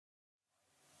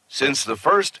Since the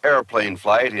first airplane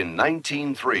flight in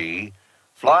 1903,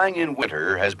 flying in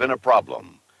winter has been a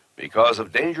problem because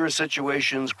of dangerous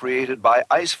situations created by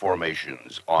ice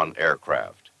formations on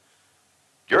aircraft.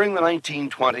 During the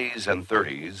 1920s and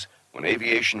 30s, when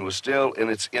aviation was still in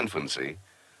its infancy,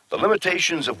 the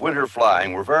limitations of winter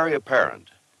flying were very apparent.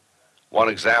 One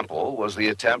example was the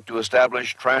attempt to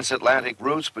establish transatlantic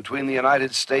routes between the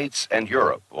United States and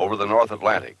Europe over the North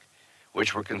Atlantic,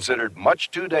 which were considered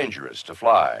much too dangerous to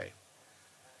fly.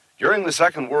 During the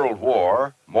Second World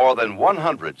War, more than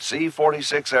 100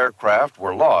 C-46 aircraft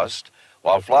were lost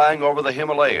while flying over the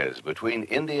Himalayas between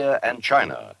India and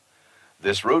China.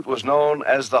 This route was known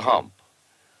as the Hump.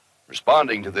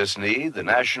 Responding to this need, the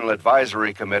National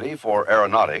Advisory Committee for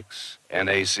Aeronautics,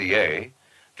 NACA,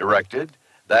 directed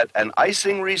that an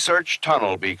Icing Research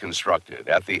Tunnel be constructed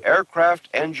at the Aircraft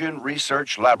Engine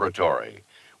Research Laboratory,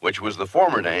 which was the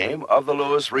former name of the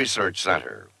Lewis Research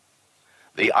Center.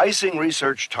 The Icing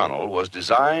Research Tunnel was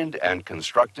designed and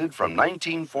constructed from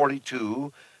 1942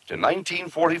 to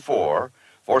 1944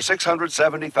 for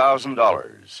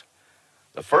 $670,000.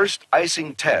 The first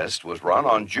icing test was run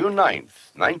on June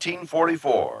 9th,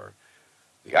 1944.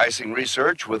 The icing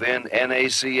research within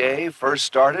NACA first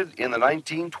started in the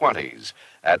 1920s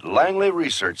at Langley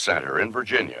Research Center in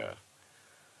Virginia.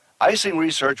 Icing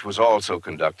research was also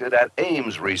conducted at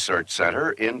Ames Research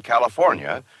Center in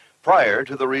California prior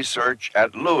to the research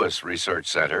at Lewis Research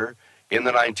Center in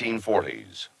the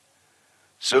 1940s.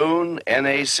 Soon,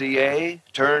 NACA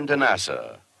turned to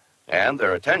NASA, and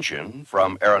their attention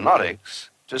from aeronautics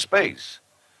to space.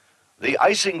 The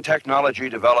icing technology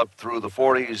developed through the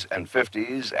 40s and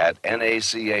 50s at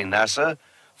NACA NASA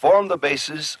formed the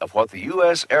basis of what the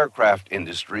U.S. aircraft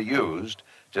industry used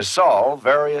to solve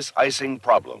various icing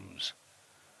problems.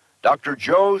 Dr.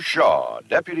 Joe Shaw,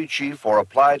 Deputy Chief for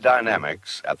Applied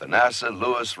Dynamics at the NASA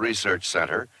Lewis Research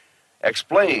Center,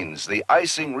 explains the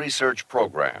icing research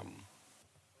program.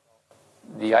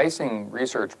 The icing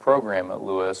research program at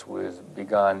Lewis was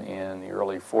begun in the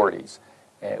early 40s.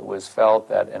 It was felt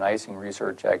that an icing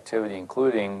research activity,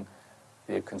 including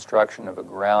the construction of a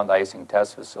ground icing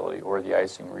test facility or the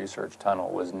icing research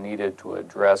tunnel, was needed to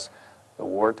address the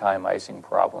wartime icing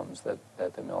problems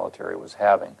that the military was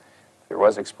having. There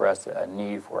was expressed a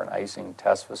need for an icing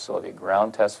test facility, a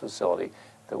ground test facility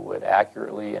that would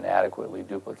accurately and adequately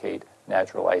duplicate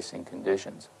natural icing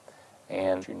conditions.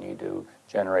 And you need to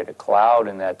generate a cloud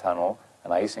in that tunnel,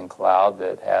 an icing cloud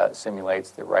that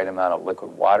simulates the right amount of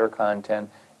liquid water content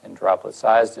and droplet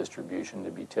size distribution to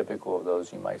be typical of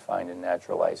those you might find in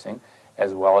natural icing,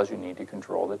 as well as you need to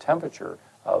control the temperature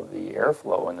of the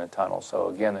airflow in the tunnel. So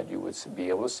again, that you would be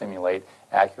able to simulate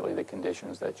accurately the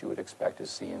conditions that you would expect to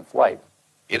see in flight.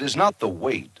 It is not the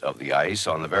weight of the ice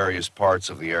on the various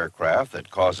parts of the aircraft that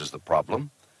causes the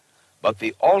problem, but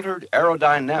the altered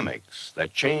aerodynamics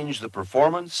that change the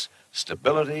performance,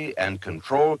 stability, and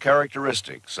control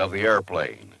characteristics of the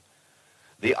airplane.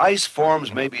 The ice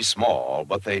forms may be small,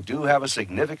 but they do have a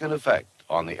significant effect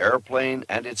on the airplane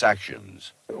and its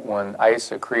actions. When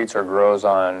ice accretes or grows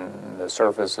on the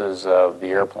surfaces of the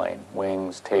airplane,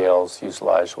 wings, tails,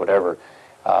 fuselage, whatever,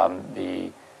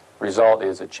 the result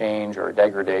is a change or a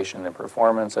degradation in the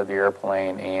performance of the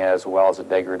airplane, as well as a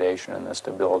degradation in the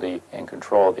stability and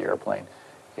control of the airplane.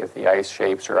 If the ice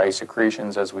shapes or ice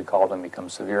accretions, as we call them, become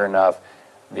severe enough,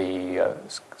 the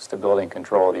stability and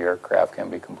control of the aircraft can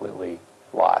be completely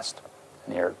lost,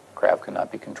 and the aircraft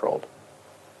cannot be controlled.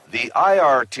 The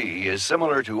IRT is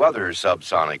similar to other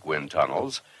subsonic wind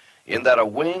tunnels in that a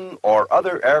wing or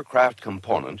other aircraft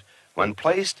component, when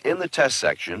placed in the test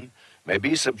section, may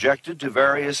be subjected to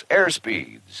various air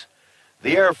speeds,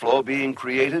 the airflow being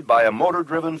created by a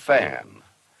motor-driven fan.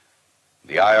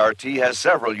 The IRT has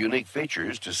several unique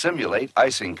features to simulate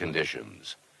icing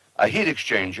conditions: a heat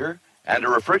exchanger and a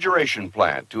refrigeration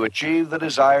plant to achieve the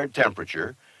desired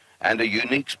temperature, and a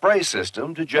unique spray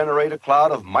system to generate a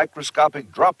cloud of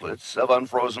microscopic droplets of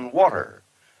unfrozen water.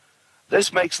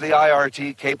 This makes the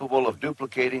IRT capable of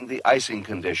duplicating the icing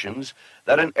conditions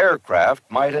that an aircraft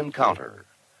might encounter.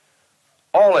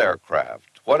 All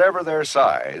aircraft, whatever their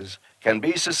size, can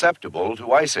be susceptible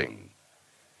to icing.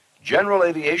 General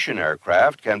aviation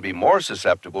aircraft can be more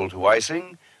susceptible to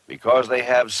icing because they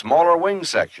have smaller wing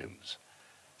sections.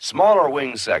 Smaller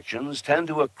wing sections tend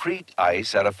to accrete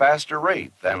ice at a faster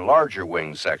rate than larger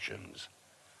wing sections.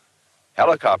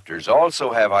 Helicopters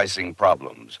also have icing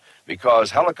problems because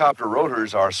helicopter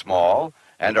rotors are small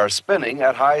and are spinning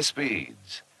at high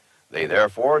speeds. They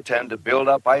therefore tend to build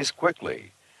up ice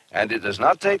quickly, and it does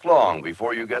not take long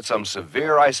before you get some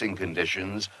severe icing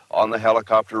conditions on the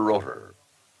helicopter rotor.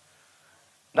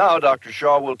 Now, Dr.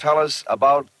 Shaw will tell us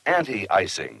about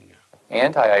anti-icing.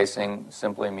 Anti-icing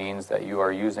simply means that you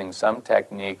are using some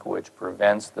technique which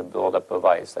prevents the buildup of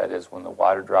ice. That is, when the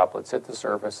water droplets hit the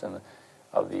surface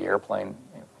of the airplane,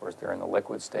 of course they're in the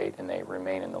liquid state and they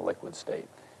remain in the liquid state.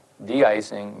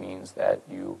 De-icing means that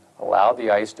you allow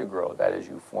the ice to grow. That is,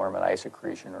 you form an ice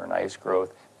accretion or an ice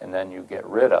growth, and then you get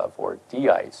rid of or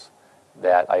de-ice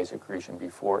that ice accretion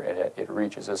before it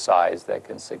reaches a size that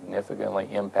can significantly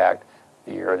impact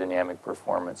the aerodynamic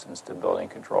performance and stability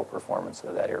and control performance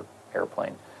of that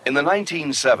airplane. In the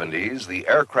 1970s, the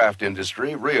aircraft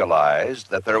industry realized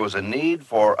that there was a need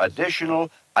for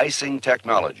additional icing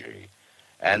technology,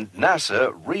 and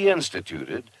NASA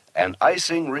reinstituted an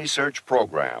icing research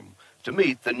program to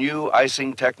meet the new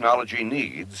icing technology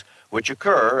needs, which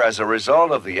occur as a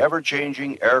result of the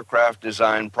ever-changing aircraft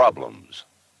design problems.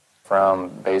 From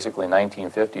basically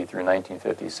 1950 through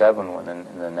 1957, when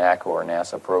the NACO or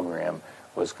NASA program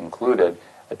was concluded,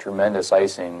 a tremendous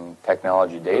icing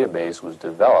technology database was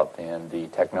developed, and the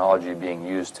technology being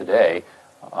used today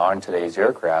on today's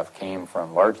aircraft came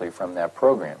largely from that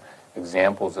program.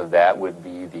 Examples of that would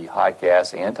be the hot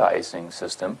gas anti-icing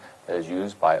system that is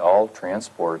used by all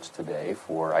transports today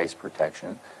for ice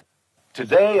protection.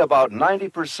 Today, about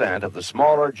 90% of the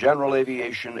smaller general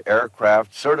aviation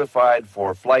aircraft certified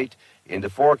for flight into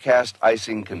forecast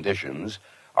icing conditions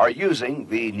are using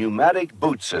the pneumatic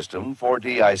boot system for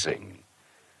de-icing.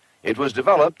 It was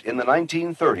developed in the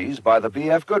 1930s by the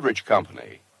B.F. Goodrich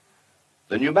Company.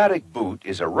 The pneumatic boot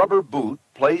is a rubber boot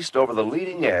placed over the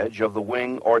leading edge of the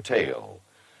wing or tail.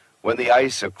 When the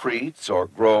ice accretes or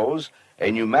grows,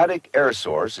 a pneumatic air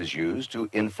source is used to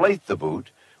inflate the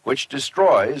boot, which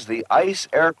destroys the ice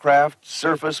aircraft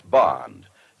surface bond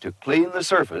to clean the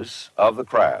surface of the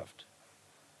craft.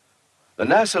 The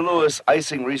NASA Lewis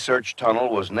Icing Research Tunnel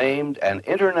was named an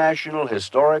International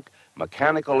Historic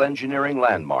Mechanical Engineering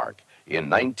Landmark in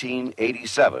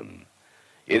 1987.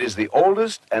 It is the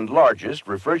oldest and largest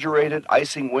refrigerated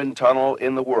icing wind tunnel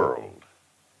in the world.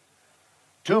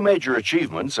 Two major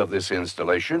achievements of this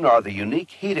installation are the unique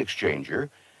heat exchanger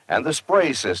and the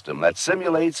spray system that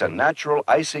simulates a natural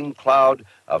icing cloud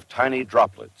of tiny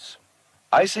droplets.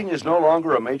 Icing is no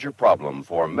longer a major problem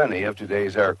for many of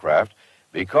today's aircraft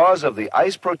because of the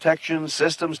ice protection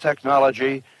systems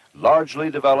technology largely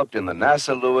developed in the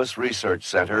NASA Lewis Research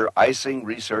Center Icing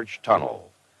Research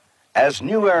Tunnel. As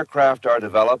new aircraft are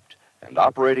developed and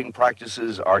operating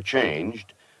practices are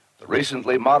changed, the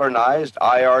recently modernized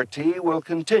IRT will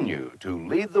continue to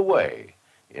lead the way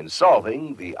in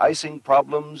solving the icing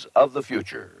problems of the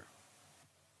future.